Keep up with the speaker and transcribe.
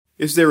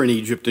Is there an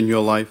Egypt in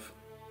your life?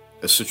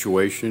 A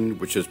situation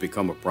which has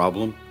become a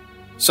problem?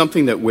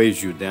 Something that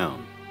weighs you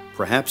down,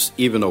 perhaps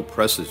even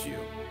oppresses you?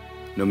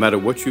 No matter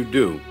what you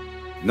do,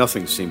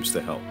 nothing seems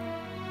to help.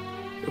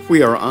 If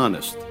we are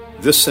honest,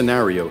 this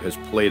scenario has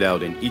played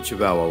out in each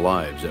of our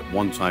lives at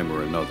one time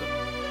or another.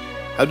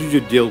 How did you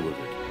deal with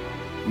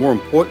it? More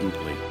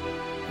importantly,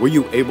 were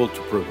you able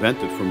to prevent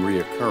it from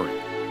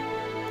reoccurring?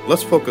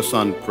 Let's focus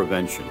on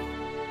prevention.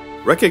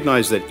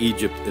 Recognize that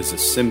Egypt is a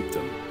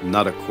symptom,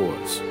 not a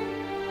cause.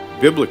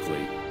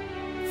 Biblically,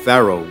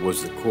 Pharaoh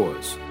was the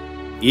cause.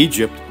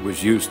 Egypt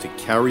was used to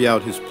carry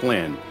out his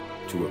plan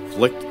to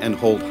afflict and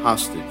hold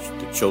hostage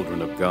the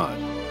children of God.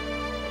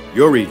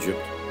 Your Egypt,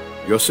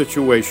 your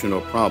situation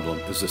or problem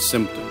is a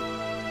symptom.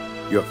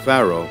 Your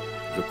Pharaoh,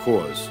 the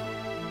cause.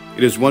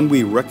 It is when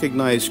we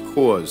recognize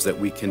cause that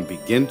we can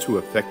begin to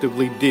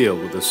effectively deal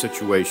with a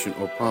situation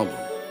or problem.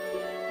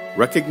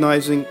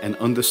 Recognizing and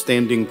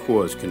understanding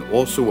cause can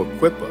also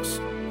equip us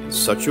in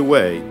such a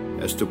way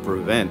as to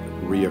prevent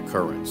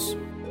reoccurrence.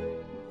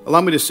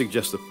 Allow me to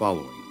suggest the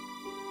following.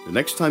 The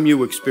next time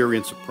you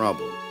experience a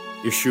problem,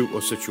 issue,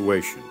 or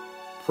situation,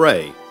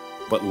 pray,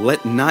 but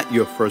let not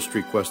your first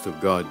request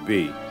of God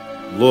be,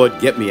 "Lord,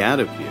 get me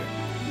out of here,"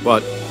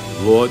 but,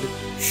 "Lord,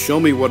 show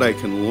me what I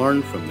can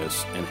learn from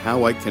this and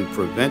how I can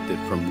prevent it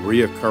from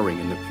reoccurring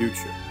in the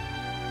future."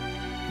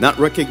 Not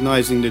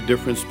recognizing the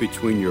difference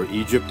between your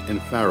Egypt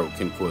and Pharaoh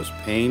can cause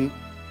pain,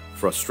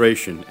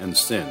 frustration, and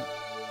sin.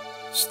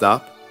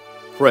 Stop,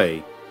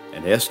 pray,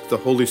 and ask the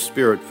Holy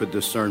Spirit for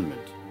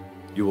discernment.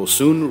 You will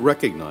soon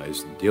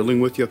recognize dealing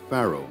with your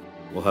Pharaoh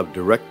will have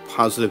direct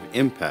positive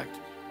impact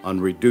on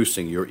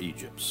reducing your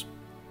Egypts.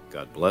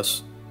 God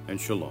bless and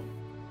shalom.